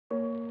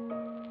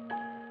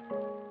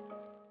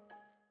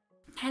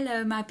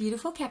Hello, my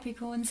beautiful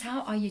Capricorns.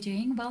 How are you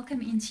doing? Welcome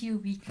into your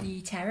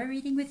weekly tarot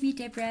reading with me,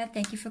 Deborah.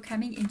 Thank you for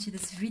coming into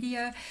this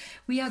video.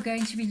 We are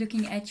going to be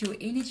looking at your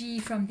energy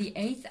from the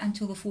 8th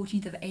until the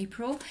 14th of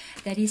April.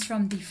 That is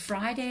from the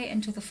Friday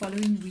until the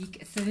following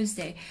week,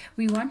 Thursday.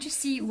 We want to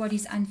see what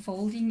is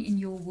unfolding in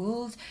your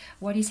world,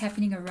 what is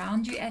happening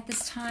around you at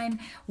this time,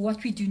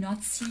 what we do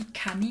not see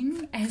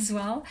coming as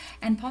well,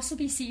 and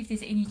possibly see if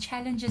there's any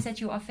challenges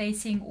that you are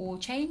facing or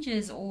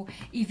changes or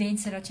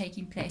events that are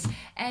taking place.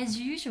 As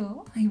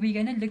usual, we're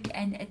going to look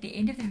at the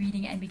end of the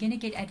reading, and we're going to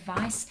get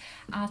advice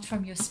out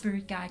from your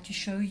spirit guide to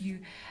show you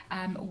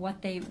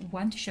what they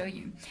want to show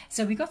you.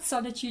 So we got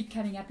solitude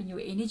coming up in your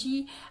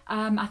energy.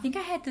 I think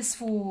I had this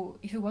for,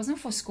 if it wasn't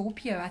for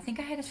Scorpio, I think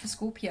I had it for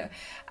Scorpio.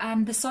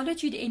 The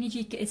solitude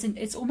energy,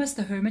 it's almost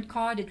the hermit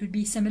card. It would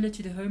be similar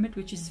to the hermit,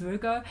 which is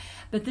Virgo,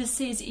 but this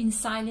says in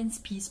silence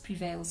peace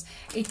prevails.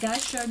 It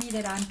does show me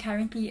that I'm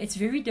currently, it's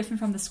very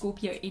different from the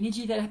Scorpio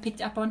energy that I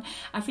picked up on.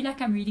 I feel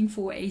like I'm reading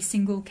for a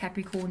single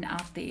Capricorn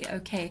out there.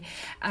 Okay,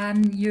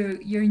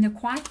 you're in a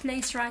quiet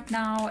place right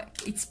now.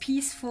 It's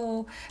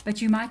peaceful,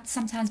 but you might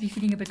sometimes be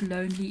feeling a bit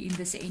lonely in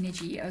this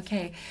energy.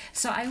 Okay,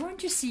 so I want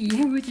to see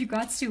with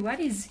regards to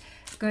what is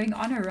going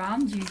on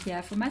around you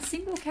here for my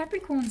single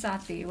Capricorns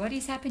out there. What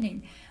is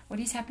happening? What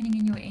is happening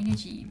in your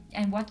energy,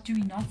 and what do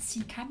we not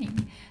see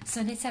coming?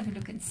 So let's have a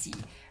look and see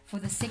for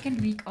the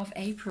second week of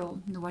April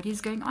what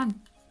is going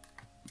on.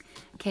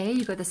 Okay,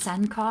 you got the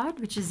Sun card,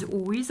 which is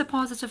always a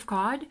positive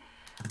card.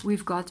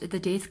 We've got the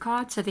Death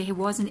card, so there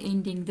was an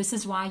ending. This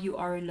is why you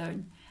are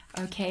alone.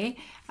 Okay,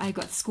 I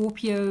got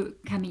Scorpio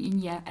coming in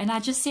here, and I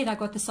just said I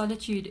got the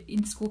solitude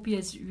in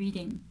Scorpio's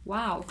reading.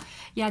 Wow,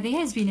 yeah, there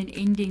has been an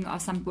ending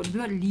of some good. We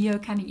got Leo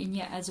coming in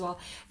here as well.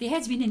 There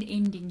has been an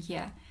ending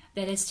here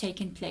that has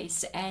taken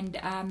place, and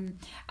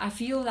I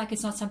feel like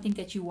it's not something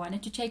that you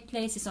wanted to take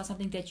place. It's not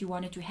something that you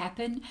wanted to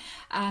happen.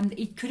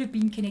 It could have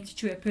been connected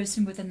to a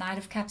person with the Knight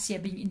of Cups here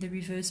being in the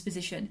reverse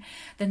position.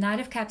 The Knight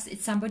of Cups,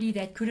 it's somebody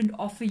that couldn't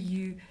offer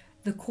you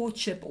the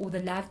courtship or the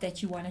love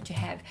that you wanted to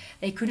have.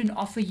 They couldn't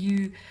offer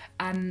you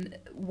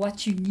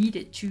what you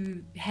needed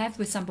to have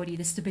with somebody,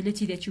 the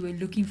stability that you were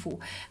looking for,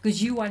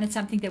 because you wanted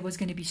something that was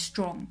going to be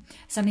strong,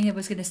 something that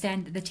was going to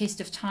stand the test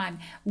of time,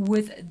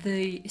 with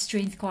the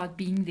Strength card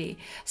being there.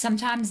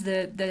 Sometimes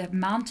the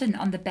mountain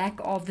on the back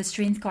of the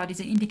Strength card is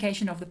an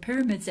indication of the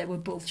pyramids that were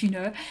built, you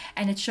know,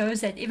 and it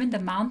shows that even the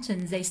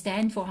mountains, they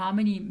stand for how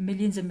many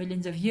millions and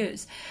millions of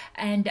years.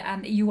 And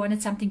you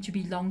wanted something to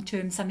be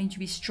long-term, something to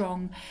be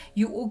strong.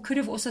 You all could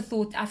have also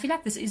thought, I feel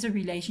like this is a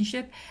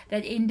relationship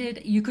that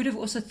ended. You could have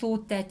also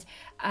thought that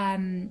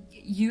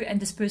you and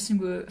this person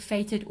were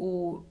fated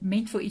or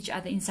meant for each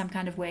other in some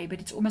kind of way, but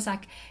it's almost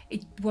like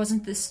it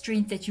wasn't the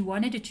strength that you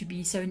wanted it to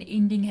be, so an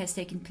ending has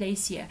taken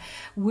place here.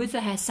 With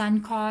the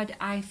Sun card,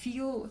 I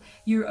feel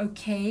you're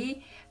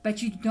okay,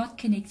 but you're not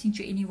connecting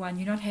to anyone.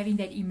 You're not having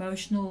that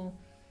emotional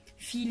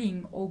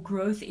feeling or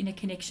growth in a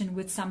connection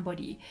with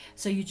somebody,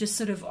 so you're just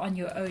sort of on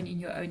your own in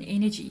your own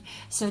energy.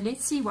 So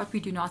let's see what we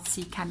do not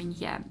see coming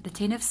here. The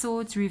Ten of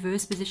Swords,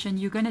 reverse position.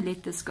 You're going to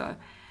let this go.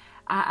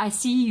 I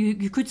see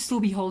you could still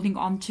be holding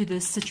on to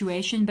this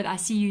situation, but I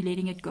see you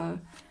letting it go.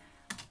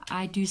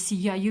 I do see,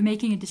 yeah, you're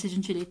making a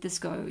decision to let this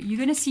go. You're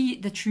going to see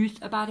the truth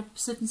about a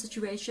certain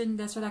situation.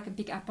 That's what I can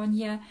pick up on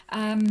here.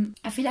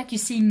 I feel like you're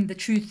seeing the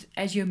truth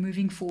as you're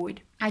moving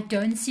forward. I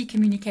don't see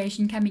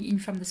communication coming in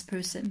from this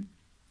person.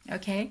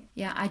 Okay,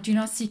 yeah, I do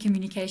not see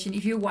communication.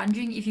 If you're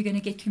wondering if you're going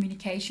to get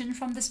communication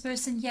from this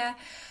person here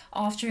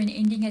after an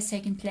ending has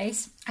taken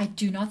place, I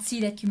do not see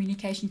that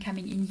communication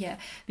coming in here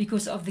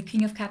because of the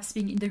King of Cups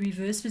being in the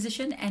reverse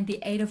position and the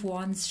Eight of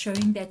Wands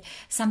showing that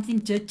something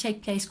did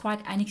take place quite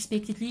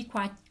unexpectedly,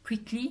 quite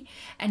quickly,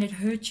 and it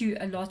hurt you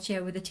a lot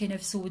here with the Ten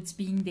of Swords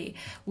being there.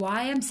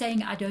 Why I'm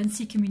saying I don't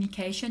see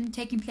communication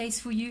taking place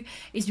for you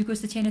is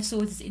because the Ten of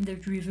Swords is in the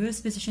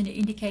reverse position, an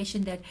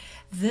indication that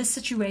this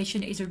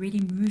situation is already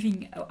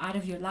moving out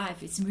of your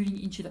life. It's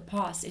moving into the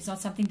past. It's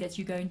not something that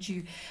you're going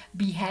to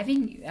be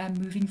having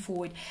moving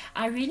forward.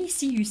 I really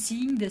see you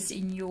seeing this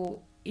in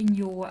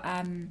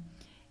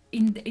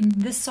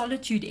this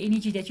solitude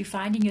energy that you're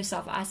finding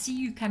yourself. I see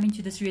you coming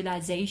to this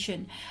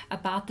realization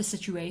about the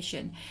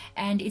situation,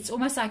 and it's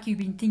almost like you've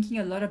been thinking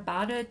a lot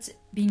about it,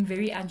 being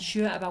very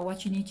unsure about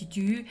what you need to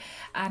do.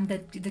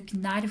 The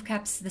Knight of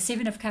Cups, the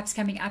Seven of Cups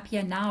coming up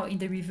here now in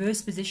the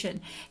reverse position,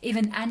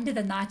 even under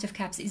the Knight of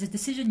Cups, is a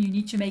decision you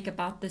need to make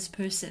about this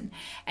person,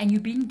 and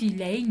you've been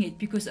delaying it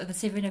because of the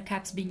Seven of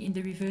Cups being in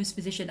the reverse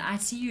position. I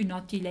see you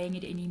not delaying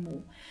it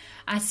anymore.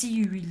 I see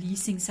you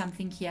releasing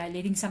something here,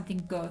 letting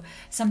something go.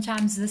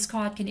 Sometimes this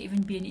card can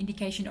even be an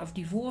indication of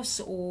divorce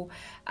or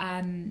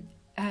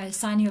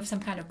signing of some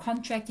kind of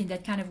contract, in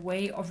that kind of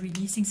way of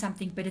releasing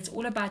something. But it's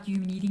all about you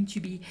needing to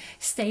be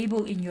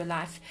stable in your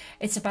life.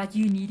 It's about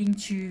you needing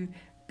to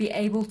be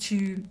able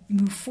to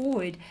move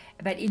forward,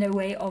 but in a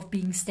way of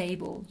being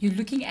stable. You're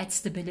looking at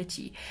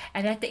stability,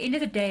 and at the end of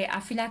the day,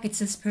 I feel like it's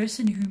this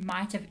person who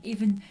might have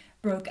even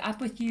broke up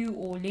with you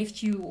or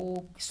left you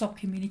or stopped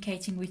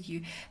communicating with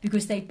you,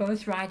 because they're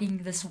both riding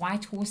this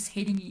white horse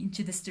heading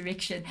into this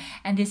direction,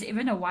 and there's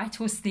even a white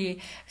horse there.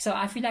 So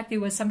I feel like there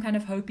was some kind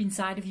of hope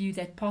inside of you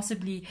that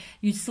possibly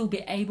you'd still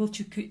be able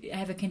to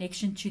have a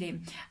connection to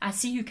them. I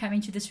see you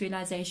coming to this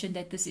realization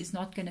that this is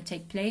not going to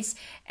take place,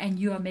 and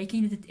you are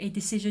making a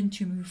decision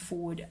to move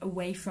forward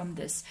away from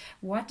this.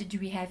 What do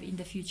we have in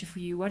the future for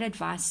you? What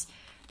advice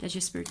does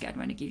your spirit guide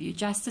want to give you?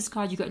 Justice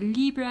card. You got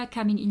Libra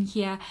coming in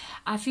here.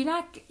 I feel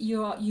like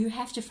you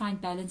have to find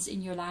balance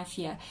in your life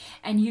here,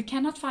 and you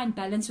cannot find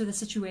balance with a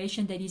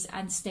situation that is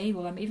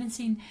unstable. I'm even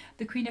seeing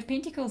the Queen of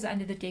Pentacles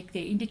under the deck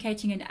there,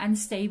 indicating an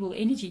unstable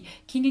energy.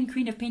 King and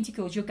Queen of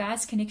Pentacles. Your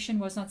guys' connection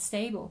was not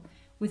stable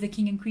with the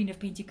King and Queen of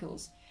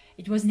Pentacles.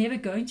 It was never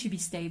going to be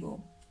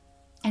stable.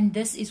 And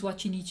this is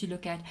what you need to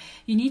look at.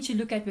 You need to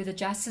look at, with the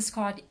Justice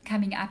card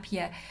coming up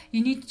here,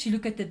 you need to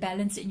look at the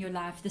balance in your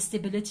life, the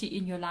stability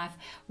in your life,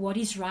 what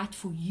is right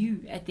for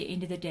you at the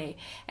end of the day.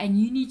 And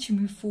you need to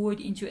move forward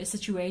into a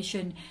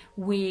situation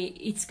where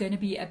it's going to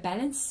be a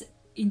balance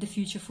in the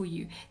future for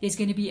you. There's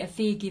going to be a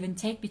fair give and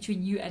take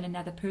between you and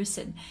another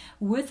person.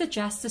 With the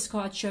Justice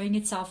card showing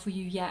itself for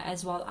you here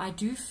as well, I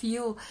do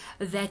feel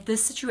that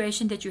this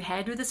situation that you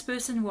had with this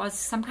person was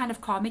some kind of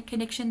karmic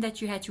connection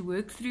that you had to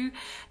work through,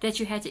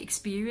 that you had to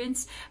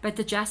experience. But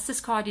the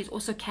Justice card is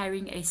also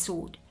carrying a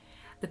sword.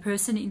 The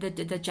person in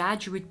the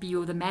judge would be,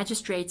 or the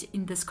magistrate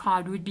in this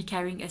card would be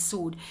carrying a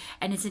sword,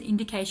 and it's an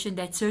indication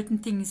that certain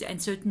things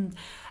and certain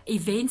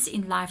events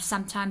in life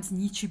sometimes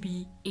need to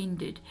be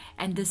ended,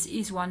 and this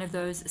is one of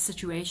those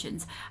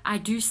situations. I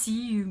do see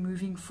you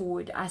moving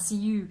forward. I see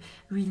you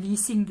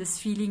releasing this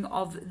feeling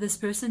of this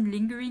person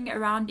lingering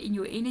around in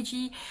your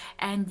energy,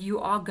 and you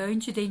are going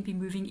to then be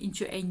moving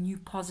into a new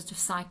positive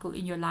cycle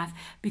in your life,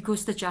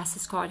 because the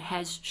Justice card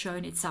has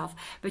shown itself.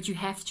 But you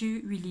have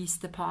to release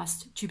the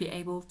past to be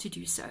able to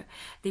do so.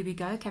 There we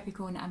go,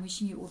 Capricorn. I'm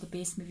wishing you all the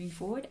best moving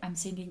forward. I'm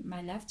sending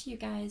my love to you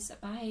guys.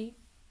 Bye.